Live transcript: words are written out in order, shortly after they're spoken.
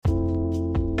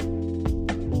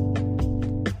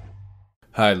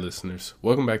Hi, listeners.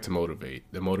 Welcome back to Motivate,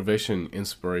 the Motivation and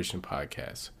Inspiration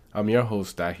Podcast. I'm your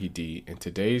host, Dahi D, and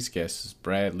today's guest is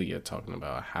Brad Lea talking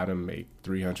about how to make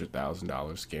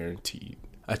 $300,000 guaranteed.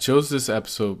 I chose this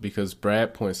episode because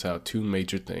Brad points out two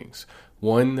major things.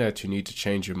 One, that you need to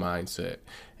change your mindset,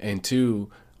 and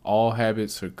two, all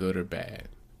habits are good or bad.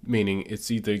 Meaning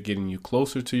it's either getting you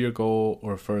closer to your goal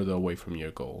or further away from your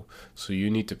goal. So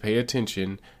you need to pay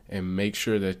attention and make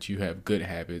sure that you have good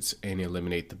habits and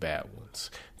eliminate the bad ones.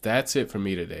 That's it for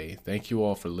me today. Thank you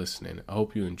all for listening. I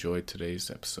hope you enjoyed today's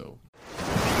episode.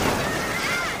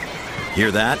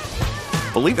 Hear that?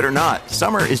 Believe it or not,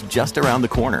 summer is just around the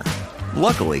corner.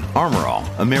 Luckily, Armor All,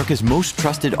 America's most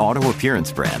trusted auto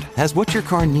appearance brand, has what your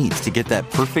car needs to get that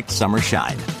perfect summer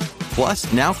shine.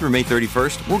 Plus, now through May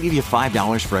 31st, we'll give you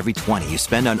 $5 for every $20 you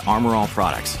spend on Armor All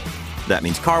products. That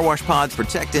means car wash pods,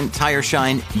 protectant, tire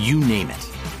shine, you name it.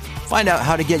 Find out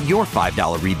how to get your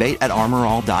 $5 rebate at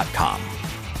armorall.com.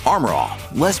 Armor All,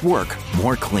 less work,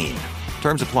 more clean.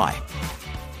 Terms apply.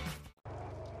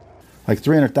 Like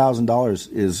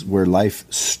 $300,000 is where life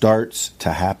starts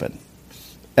to happen.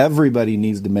 Everybody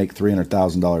needs to make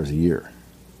 $300,000 a year,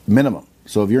 minimum.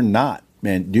 So if you're not,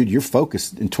 man, dude, your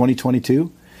focus in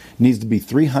 2022 needs to be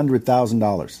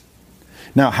 $300,000.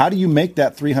 Now, how do you make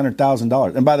that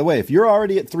 $300,000? And by the way, if you're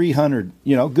already at 300,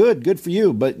 good for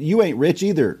you, but you ain't rich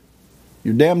either.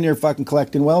 You're damn near fucking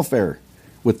collecting welfare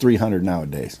with 300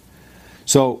 nowadays.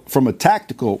 So from a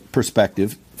tactical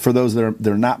perspective, for those that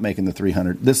are not making the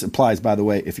 300, this applies, by the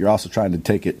way, if you're also trying to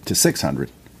take it to 600.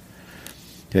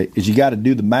 Okay, is you got to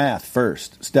do the math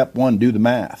first. Step one, do the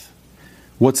math.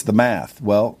 What's the math?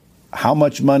 Well, how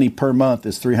much money per month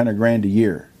is 300 grand a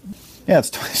year? Yeah,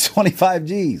 it's 25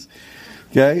 G's.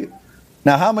 Okay.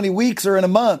 Now, how many weeks are in a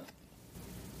month?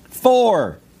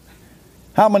 4.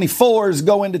 How many 4s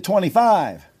go into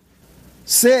 25?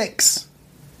 6.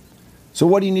 So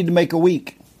what do you need to make a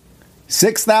week?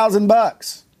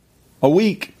 $6,000 a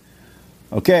week.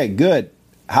 Okay, good.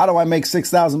 How do I make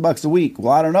 $6,000 a week?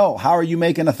 Well, I don't know. How are you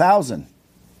making 1,000?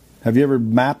 Have you ever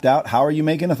mapped out how are you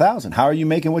making 1,000? How are you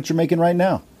making what you're making right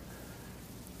now?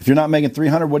 If you're not making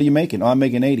 300, what are you making? Oh, I'm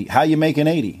making 80. How are you making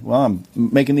 80? Well, I'm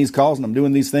making these calls and I'm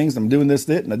doing these things and I'm doing this,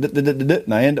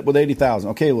 and I end up with 80,000.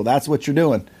 Okay, well, that's what you're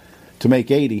doing to make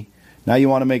 80. Now you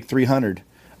want to make 300.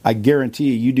 I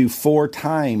guarantee you do 4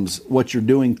 times what you're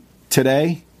doing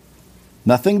today.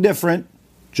 Nothing different,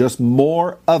 just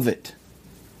more of it.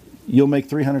 You'll make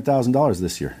 $300,000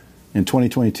 this year in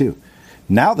 2022.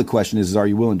 Now the question is, are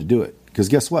you willing to do it? Because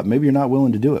guess what? Maybe you're not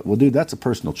willing to do it. Well, dude, that's a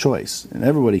personal choice, and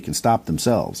everybody can stop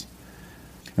themselves.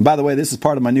 And by the way, this is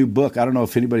part of my new book. I don't know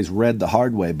if anybody's read The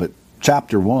Hard Way, but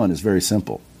chapter 1 is very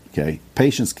simple. Okay,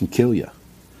 patience can kill you.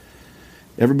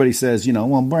 Everybody says,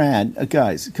 well, Brad,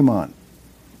 guys, come on.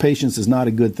 Patience is not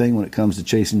a good thing when it comes to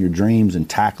chasing your dreams and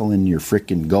tackling your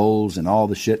freaking goals and all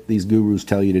the shit these gurus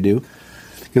tell you to do.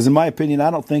 Because in my opinion, I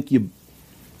don't think you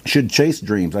should chase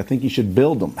dreams. I think you should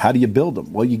build them. How do you build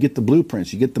them? Well, you get the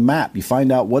blueprints, you get the map, you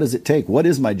find out what does it take? What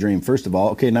is my dream, first of all?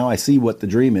 Okay, now I see what the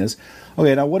dream is.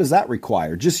 Okay, now what does that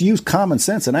require? Just use common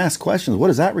sense and ask questions. What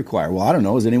does that require? Well, I don't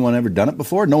know. Has anyone ever done it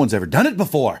before? No one's ever done it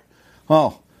before.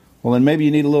 Oh, well, then maybe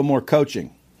you need a little more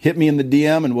coaching. Hit me in the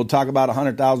DM and we'll talk about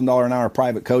 $100,000 an hour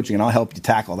private coaching and I'll help you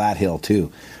tackle that hill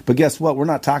too. But guess what? We're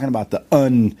not talking about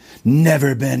the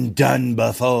never been done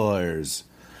befores.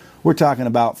 We're talking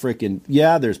about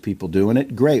there's people doing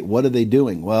it. Great. What are they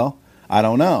doing? Well, I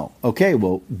don't know. Okay,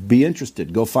 well, be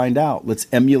interested. Go find out. Let's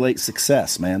emulate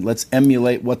success, man. Let's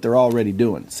emulate what they're already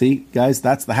doing. See, guys,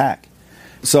 that's the hack.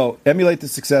 So emulate the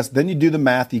success. Then you do the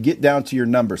math. You get down to your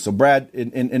number. So, Brad,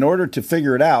 in order to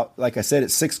figure it out, like I said,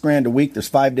 it's $6,000 a week. There's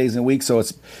 5 days in a week. So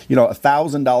it's,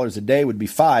 $1,000 a day would be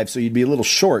 5. So you'd be a little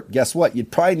short. Guess what?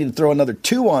 You'd probably need to throw another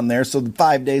 2 on there. So the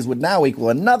 5 days would now equal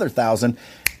another 1,000.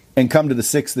 And come to the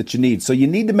 6 that you need. So you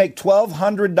need to make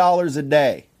 $1,200 a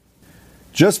day.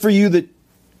 Just for you that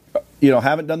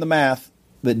haven't done the math,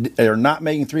 that are not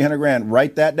making 300 grand,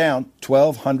 write that down.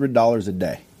 $1,200 a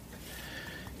day.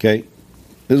 Okay,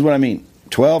 this is what I mean.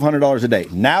 $1,200 a day.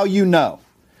 Now you know.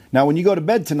 Now when you go to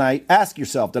bed tonight, ask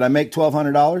yourself, did I make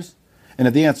 $1,200? And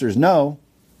if the answer is no,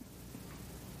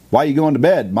 why are you going to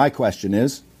bed? My question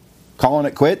is, calling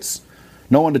it quits?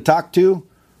 No one to talk to?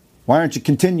 Why aren't you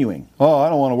continuing? Oh, I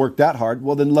don't want to work that hard.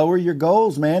 Well, then lower your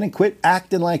goals, man, and quit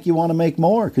acting like you want to make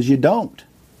more, because you don't.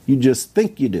 You just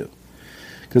think you do.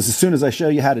 Because as soon as I show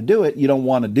you how to do it, you don't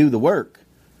want to do the work.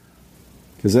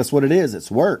 Because that's what it is.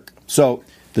 It's work. So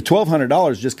the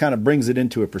 $1,200 just kind of brings it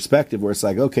into a perspective where it's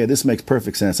like, okay, this makes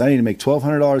perfect sense. I need to make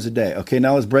 $1,200 a day. Okay,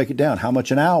 now let's break it down. How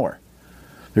much an hour?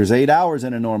 There's 8 hours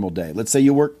in a normal day. Let's say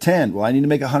you work 10. Well, I need to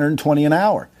make $120 an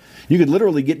hour. You could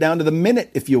literally get down to the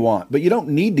minute if you want, but you don't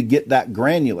need to get that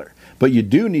granular. But you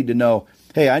do need to know,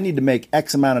 hey, I need to make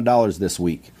X amount of dollars this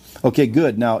week. Okay,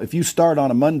 good. Now, if you start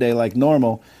on a Monday like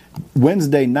normal,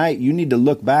 Wednesday night, you need to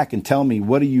look back and tell me,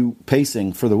 what are you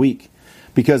pacing for the week?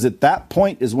 Because at that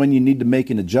point is when you need to make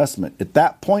an adjustment. At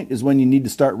that point is when you need to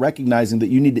start recognizing that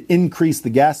you need to increase the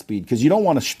gas speed, because you don't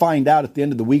want to find out at the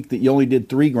end of the week that you only did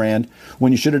 $3,000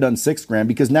 when you should have done $6,000,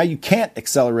 because now you can't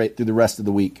accelerate through the rest of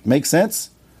the week. Make sense?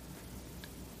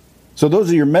 So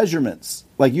those are your measurements.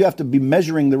 Like, you have to be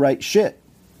measuring the right shit.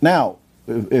 Now,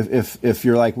 if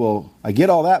you're like, well, I get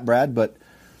all that, Brad, but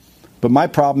my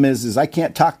problem is I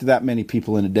can't talk to that many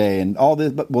people in a day and all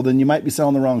this. But, well, then you might be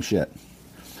selling the wrong shit.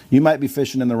 You might be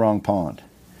fishing in the wrong pond.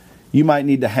 You might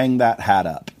need to hang that hat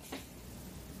up.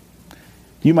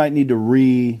 You might need to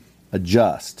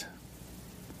readjust.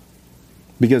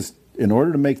 Because in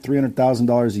order to make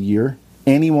 $300,000 a year,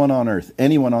 anyone on earth,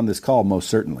 anyone on this call, most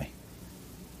certainly,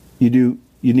 you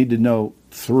need to know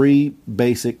 3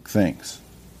 basic things.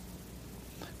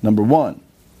 Number 1,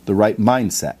 the right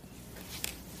mindset.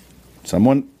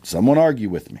 Someone argue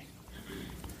with me.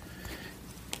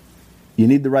 You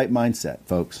need the right mindset,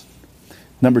 folks.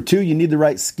 Number 2, you need the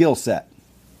right skill set.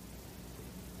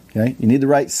 Okay? You need the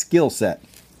right skill set.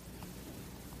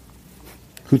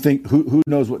 Who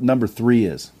knows what number 3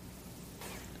 is?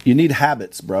 You need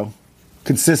habits, bro.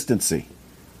 Consistency.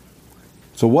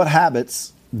 So what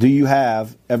habits do you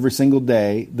have every single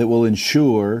day that will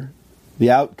ensure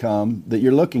the outcome that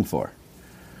you're looking for?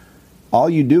 All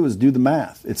you do is do the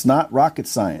math. It's not rocket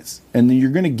science. And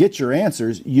you're going to get your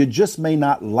answers. You just may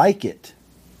not like it.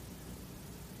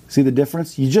 See the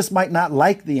difference? You just might not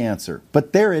like the answer.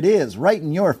 But there it is, right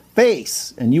in your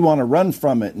face. And you want to run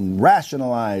from it and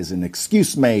rationalize and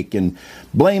excuse make and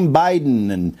blame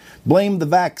Biden and blame the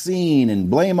vaccine and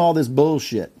blame all this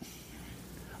bullshit.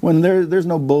 When there's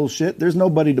no bullshit, there's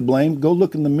nobody to blame. Go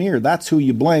look in the mirror. That's who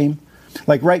you blame.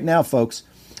 Like right now, folks,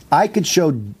 I could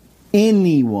show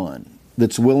anyone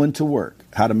that's willing to work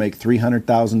how to make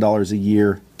 $300,000 a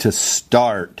year to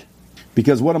start.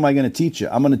 Because what am I going to teach you?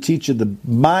 I'm going to teach you the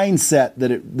mindset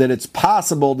that it's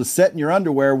possible to sit in your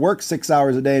underwear, work 6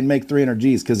 hours a day, and make 300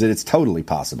 G's, because it's totally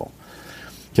possible.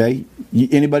 Okay?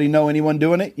 Anybody know anyone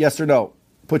doing it? Yes or no?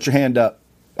 Put your hand up.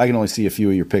 I can only see a few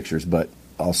of your pictures, but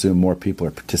I'll assume more people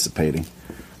are participating.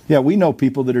 Yeah, we know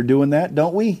people that are doing that,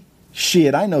 don't we?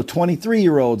 Shit, I know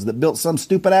 23-year-olds that built some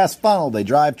stupid-ass funnel. They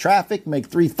drive traffic, make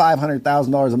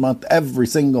 $500,000 a month every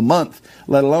single month,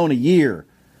 let alone a year.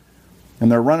 And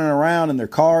they're running around in their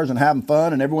cars and having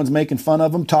fun, and everyone's making fun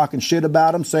of them, talking shit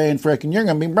about them, saying, frickin', you're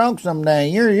going to be broke someday.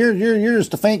 You're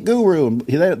just a fake guru. And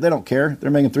they don't care.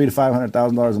 They're making $300,000 to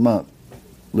 $500,000 a month,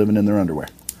 living in their underwear.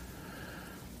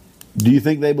 Do you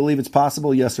think they believe it's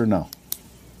possible? Yes or no?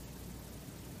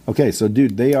 Okay, so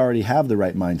dude, they already have the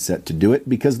right mindset to do it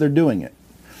because they're doing it.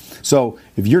 So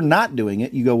if you're not doing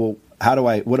it, you go, well, how do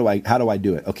I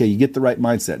do it? Okay, you get the right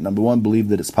mindset. Number 1, believe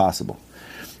that it's possible.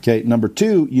 Okay, number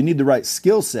 2, you need the right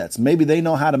skill sets. Maybe they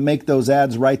know how to make those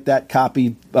ads, write that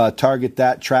copy, target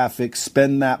that traffic,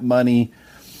 spend that money,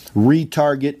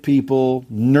 retarget people,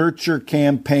 nurture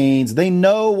campaigns. They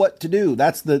know what to do.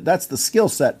 That's the skill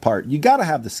set part. You got to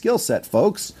have the skill set,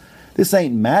 folks. This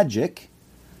ain't magic.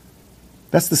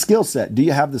 That's the skill set. Do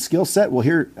you have the skill set? Well,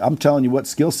 here, I'm telling you what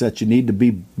skill set you need to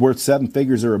be worth 7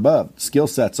 figures or above. Skill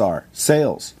sets are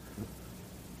sales,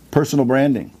 personal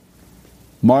branding,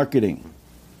 marketing,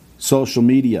 social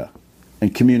media,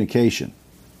 and communication.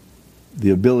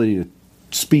 The ability to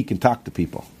speak and talk to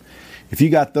people. If you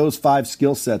got those 5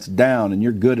 skill sets down and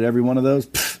you're good at every one of those,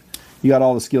 you got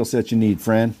all the skill sets you need,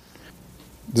 friend.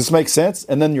 Does this make sense?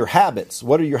 And then your habits.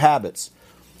 What are your habits?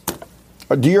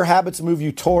 Do your habits move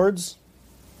you towards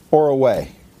or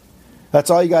away? That's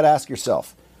all you got to ask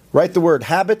yourself. Write the word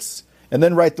habits and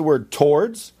then write the word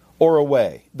towards or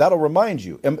away. That'll remind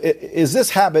you. Is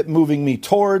this habit moving me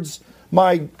towards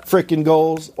my freaking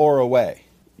goals or away?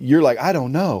 You're like, I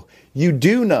don't know. You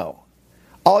do know.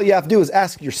 All you have to do is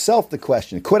ask yourself the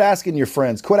question. Quit asking your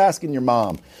friends. Quit asking your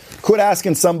mom. Quit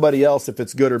asking somebody else if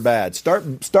it's good or bad.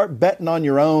 Start betting on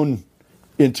your own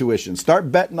intuition.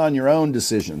 Start betting on your own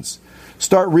decisions.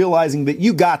 Start realizing that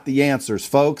you got the answers,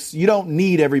 folks. You don't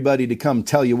need everybody to come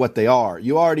tell you what they are.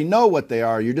 You already know what they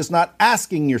are. You're just not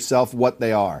asking yourself what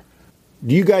they are.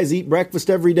 Do you guys eat breakfast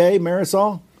every day,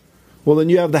 Marisol? Well, then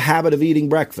you have the habit of eating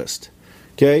breakfast.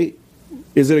 Okay?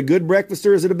 Is it a good breakfast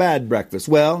or is it a bad breakfast?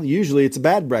 Well, usually it's a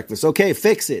bad breakfast. Okay,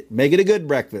 fix it. Make it a good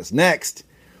breakfast. Next.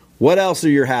 What else are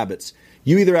your habits?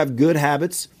 You either have good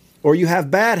habits or you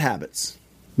have bad habits.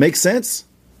 Make sense?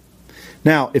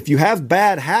 Now, if you have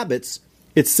bad habits,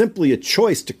 it's simply a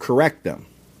choice to correct them.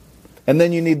 And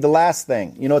then you need the last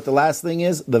thing. You know what the last thing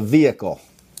is? The vehicle.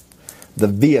 The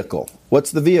vehicle.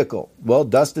 What's the vehicle? Well,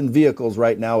 Dustin Vehicles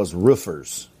right now is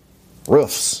roofers.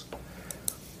 Roofs.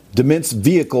 Demint's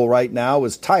vehicle right now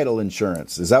is title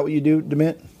insurance. Is that what you do,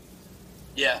 Dement?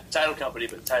 Yeah, title company,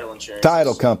 but title insurance.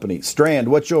 Title company. Strand,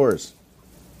 what's yours?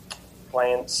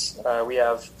 Clients, we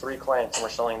have 3 clients, and we're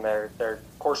selling their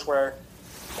courseware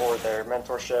or their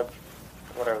mentorship,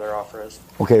 whatever their offer is.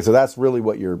 Okay, so that's really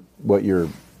what your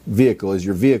vehicle is.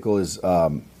 Your vehicle is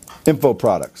info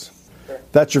products. Sure.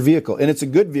 That's your vehicle, and it's a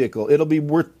good vehicle. It'll be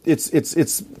worth.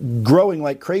 It's growing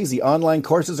like crazy. Online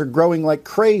courses are growing like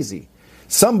crazy.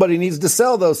 Somebody needs to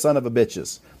sell those son of a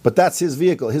bitches. But that's his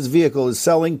vehicle. His vehicle is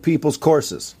selling people's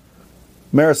courses.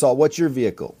 Marisol, what's your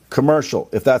vehicle? Commercial,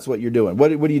 if that's what you're doing.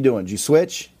 What are you doing? Did you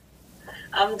switch?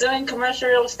 I'm doing commercial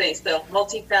real estate still,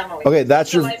 multifamily. Okay,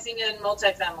 that's your... Specializing in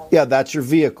multifamily. Yeah, that's your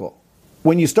vehicle.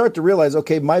 When you start to realize,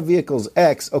 okay, my vehicle's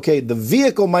X, okay, the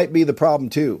vehicle might be the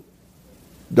problem too.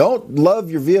 Don't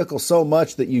love your vehicle so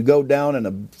much that you go down in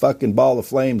a fucking ball of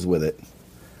flames with it.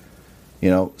 You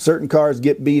know, certain cars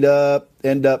get beat up,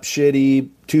 end up shitty,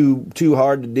 too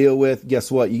hard to deal with.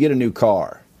 Guess what? You get a new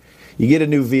car. You get a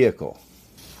new vehicle.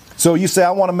 So you say,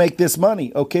 I want to make this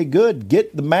money. Okay, good.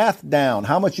 Get the math down.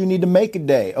 How much you need to make a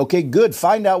day. Okay, good.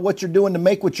 Find out what you're doing to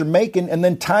make what you're making and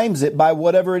then times it by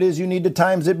whatever it is you need to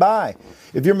times it by.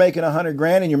 If you're making 100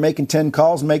 grand and you're making 10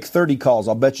 calls, make 30 calls.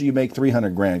 I'll bet you make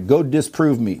 300 grand. Go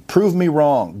disprove me. Prove me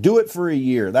wrong. Do it for a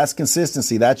year. That's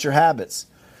consistency. That's your habits.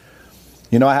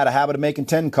 You know, I had a habit of making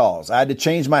 10 calls. I had to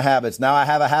change my habits. Now I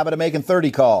have a habit of making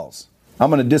 30 calls. I'm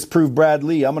going to disprove Brad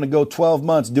Lee. I'm going to go 12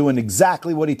 months doing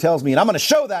exactly what he tells me. And I'm going to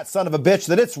show that son of a bitch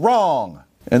that it's wrong.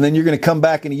 And then you're going to come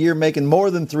back in a year making more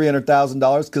than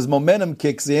 $300,000 because momentum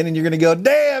kicks in and you're going to go,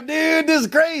 damn, dude, this is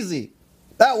crazy.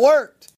 That worked.